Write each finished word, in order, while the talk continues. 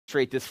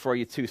demonstrate this for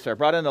you too. So I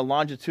brought in a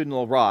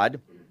longitudinal rod.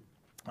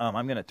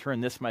 I'm going to turn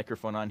this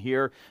microphone on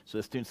here so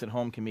the students at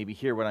home can maybe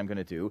hear what I'm going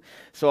to do.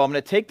 So I'm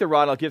going to take the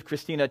rod. I'll give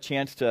Christina a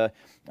chance to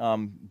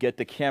get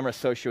the camera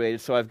associated.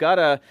 So I've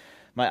got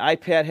my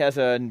iPad has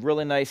a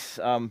really nice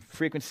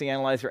frequency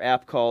analyzer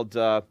app called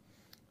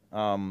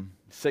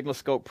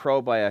Signalscope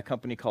Pro by a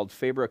company called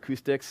Faber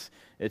Acoustics.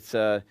 It's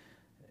not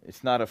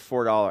a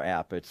 $4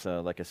 app. It's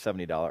like a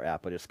 $70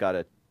 app, but it's got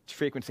a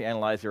frequency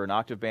analyzer, an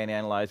octave band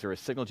analyzer, a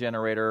signal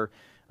generator,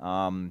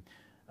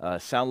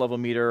 sound level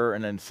meter,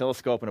 and then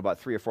oscilloscope, and about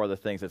 3 or 4 other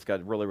things. It's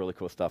got really, really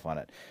cool stuff on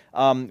it.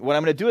 What I'm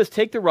going to do is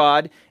take the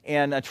rod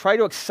and try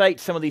to excite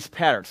some of these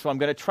patterns. So I'm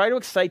going to try to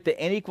excite the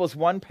n equals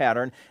 1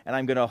 pattern, and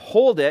I'm going to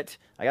hold it.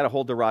 I got to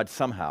hold the rod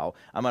somehow.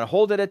 I'm going to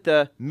hold it at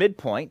the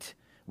midpoint,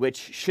 which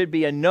should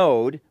be a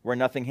node where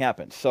nothing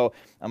happens. So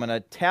I'm going to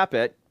tap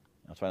it.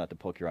 I'll try not to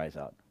poke your eyes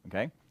out,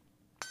 okay?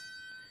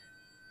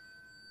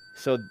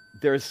 So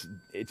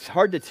it's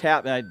hard to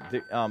tap,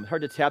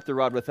 hard to tap the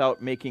rod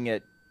without making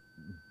it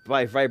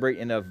vibrate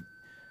in a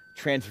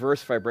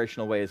transverse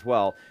vibrational way as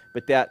well.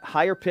 But that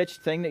higher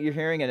pitched thing that you're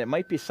hearing, and it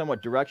might be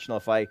somewhat directional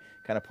if I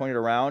kind of point it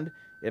around,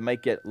 it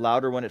might get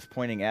louder when it's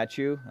pointing at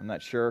you. I'm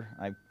not sure.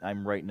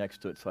 I'm right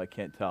next to it, so I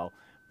can't tell.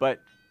 But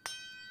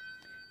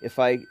if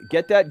I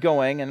get that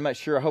going, and I'm not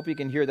sure, I hope you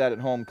can hear that at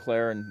home,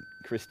 Claire and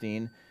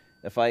Christine.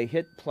 If I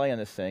hit play on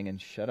this thing and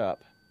shut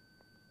up,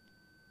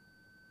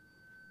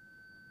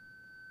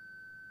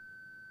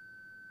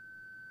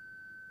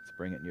 let's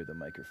bring it near the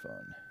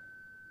microphone.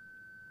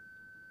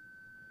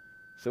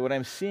 So what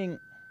I'm seeing,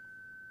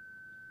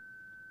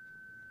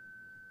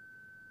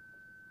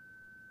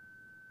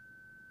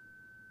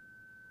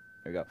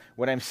 there we go.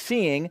 What I'm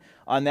seeing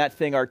on that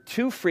thing are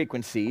 2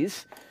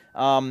 frequencies.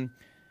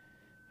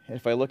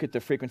 If I look at the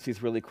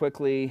frequencies really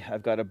quickly,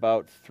 I've got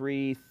about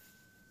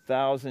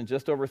 3,000,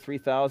 just over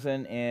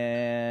 3,000,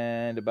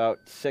 and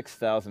about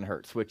 6,000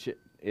 hertz, which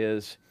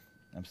is,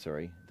 I'm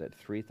sorry, that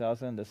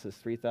 3,000? This is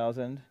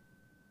 3,000.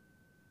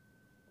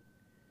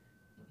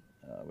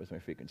 Where's my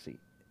frequency?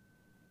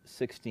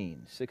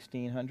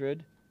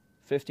 1,600,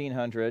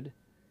 1,500,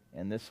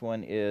 and this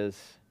one is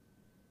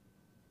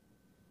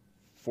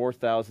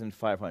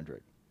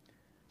 4,500.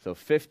 So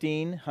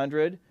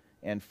 1,500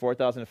 and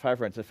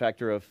 4,500. It's a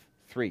factor of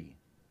 3,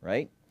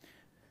 right?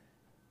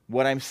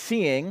 What I'm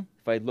seeing,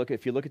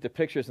 if you look at the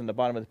pictures on the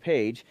bottom of the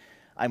page,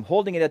 I'm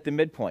holding it at the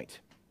midpoint.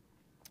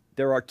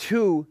 There are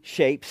 2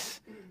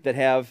 shapes that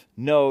have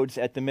nodes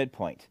at the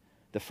midpoint.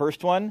 The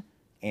first one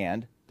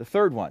and the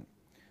third one.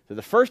 So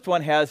the first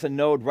one has a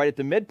node right at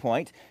the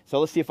midpoint. So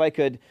let's see if I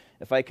can,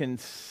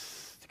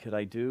 could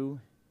I do?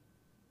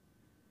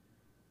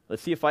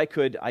 Let's see if I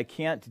could. I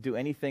can't do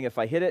anything. If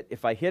I hit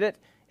it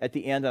at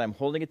the end and I'm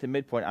holding it at the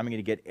midpoint, I'm going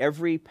to get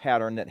every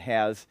pattern that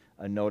has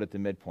a node at the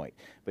midpoint.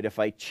 But if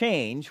I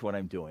change what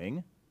I'm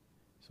doing,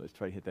 so let's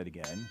try to hit that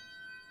again.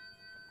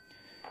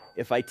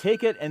 If I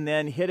take it and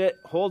then hit it,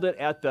 hold it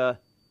at the,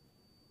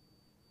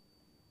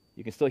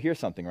 you can still hear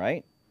something,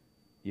 right?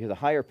 You hear the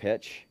higher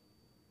pitch.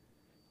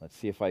 Let's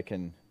see if I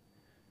can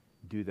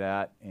do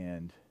that.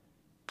 And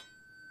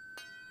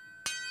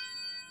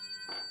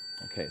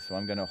okay, so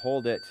I'm going to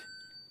hold it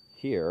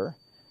here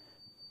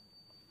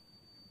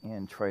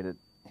and try to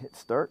hit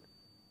start.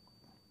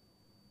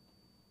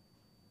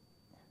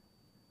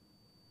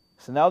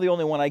 So now the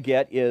only one I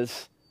get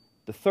is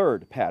the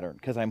third pattern,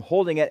 because I'm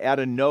holding it at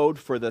a node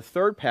for the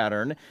third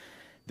pattern.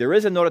 There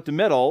is a node at the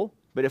middle,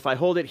 but if I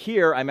hold it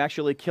here, I'm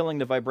actually killing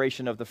the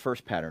vibration of the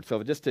first pattern.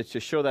 So just to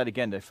show that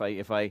again,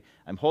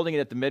 I'm holding it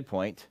at the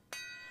midpoint,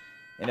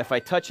 and if I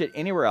touch it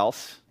anywhere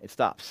else, it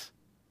stops.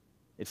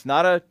 It's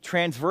not a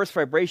transverse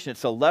vibration,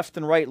 it's a left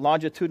and right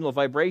longitudinal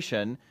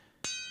vibration.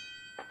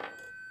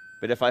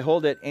 But if I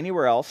hold it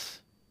anywhere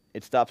else,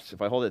 it stops.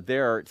 If I hold it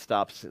there, it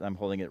stops. I'm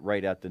holding it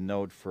right at the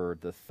node for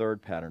the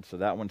third pattern, so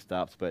that one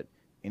stops, but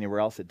anywhere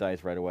else it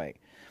dies right away.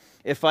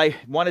 If I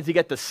wanted to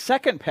get the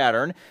second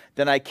pattern,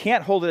 then I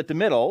can't hold it at the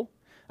middle.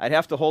 I'd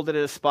have to hold it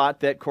at a spot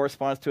that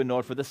corresponds to a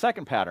node for the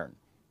second pattern.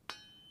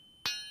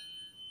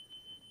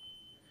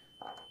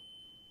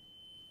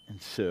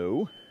 And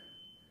so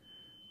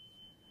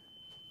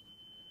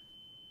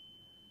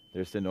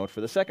there's the node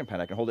for the second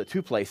pattern. I can hold it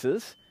 2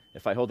 places.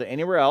 If I hold it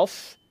anywhere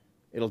else,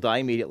 it'll die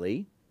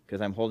immediately because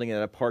I'm holding it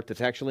at a part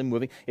that's actually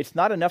moving. It's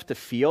not enough to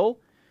feel,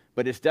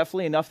 but it's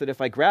definitely enough that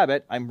if I grab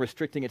it, I'm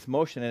restricting its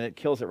motion and it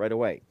kills it right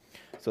away.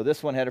 So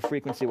this one had a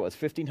frequency, what was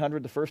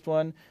 1,500, the first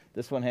one?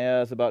 This one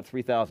has about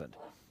 3,000.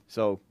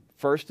 So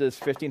first is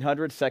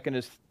 1,500, second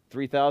is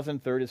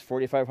 3,000, third is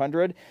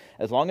 4,500.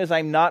 As long as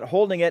I'm not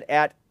holding it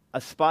at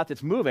a spot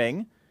that's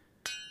moving,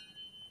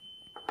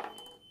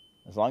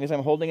 as long as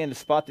I'm holding it in a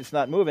spot that's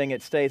not moving,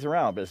 it stays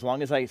around. But as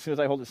soon as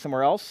I hold it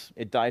somewhere else,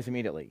 it dies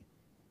immediately.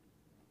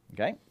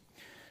 Okay?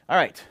 All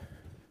right.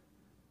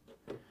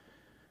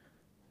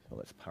 So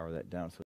let's power that down.